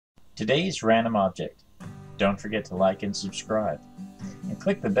Today's random object. Don't forget to like and subscribe, and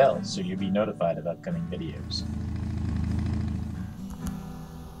click the bell so you'll be notified of upcoming videos.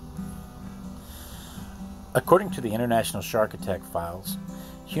 According to the International Shark Attack Files,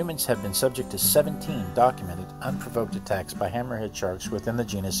 humans have been subject to 17 documented unprovoked attacks by hammerhead sharks within the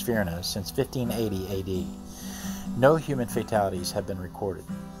genus Phryna since 1580 AD. No human fatalities have been recorded.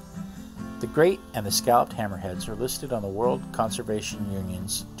 The great and the scalloped hammerheads are listed on the World Conservation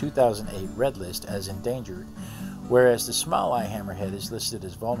Union's 2008 Red List as endangered, whereas the small-eye hammerhead is listed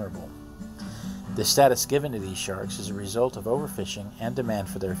as vulnerable. The status given to these sharks is a result of overfishing and demand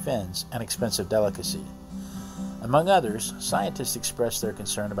for their fins, an expensive delicacy. Among others, scientists expressed their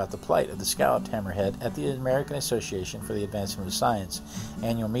concern about the plight of the scalloped hammerhead at the American Association for the Advancement of Science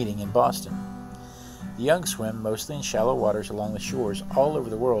annual meeting in Boston. The young swim mostly in shallow waters along the shores all over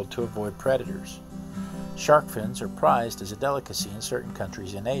the world to avoid predators. Shark fins are prized as a delicacy in certain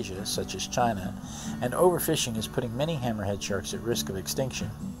countries in Asia, such as China, and overfishing is putting many hammerhead sharks at risk of extinction.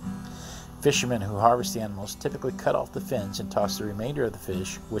 Fishermen who harvest the animals typically cut off the fins and toss the remainder of the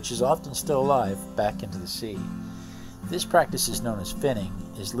fish, which is often still alive, back into the sea. This practice is known as finning,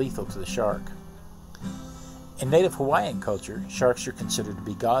 is lethal to the shark. In native Hawaiian culture, sharks are considered to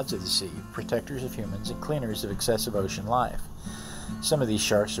be gods of the sea, protectors of humans, and cleaners of excessive ocean life. Some of these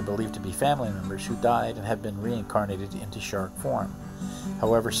sharks are believed to be family members who died and have been reincarnated into shark form.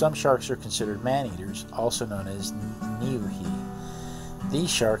 However, some sharks are considered man-eaters, also known as niuhi. These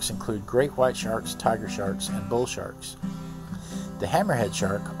sharks include great white sharks, tiger sharks, and bull sharks. The hammerhead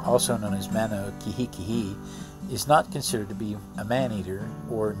shark, also known as mano kihikihi, is not considered to be a man-eater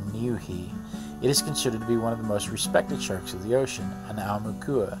or niuhi. It is considered to be one of the most respected sharks of the ocean, an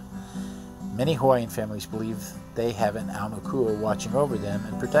aumakua. Many Hawaiian families believe they have an aumakua watching over them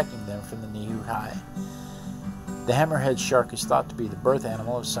and protecting them from the niuhi. The hammerhead shark is thought to be the birth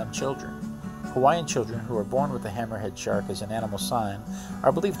animal of some children. Hawaiian children who are born with the hammerhead shark as an animal sign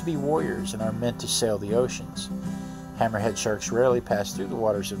are believed to be warriors and are meant to sail the oceans. Hammerhead sharks rarely pass through the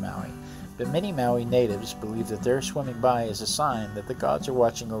waters of Maui, but many Maui natives believe that their swimming by is a sign that the gods are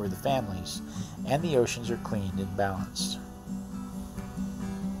watching over the families and the oceans are cleaned and balanced.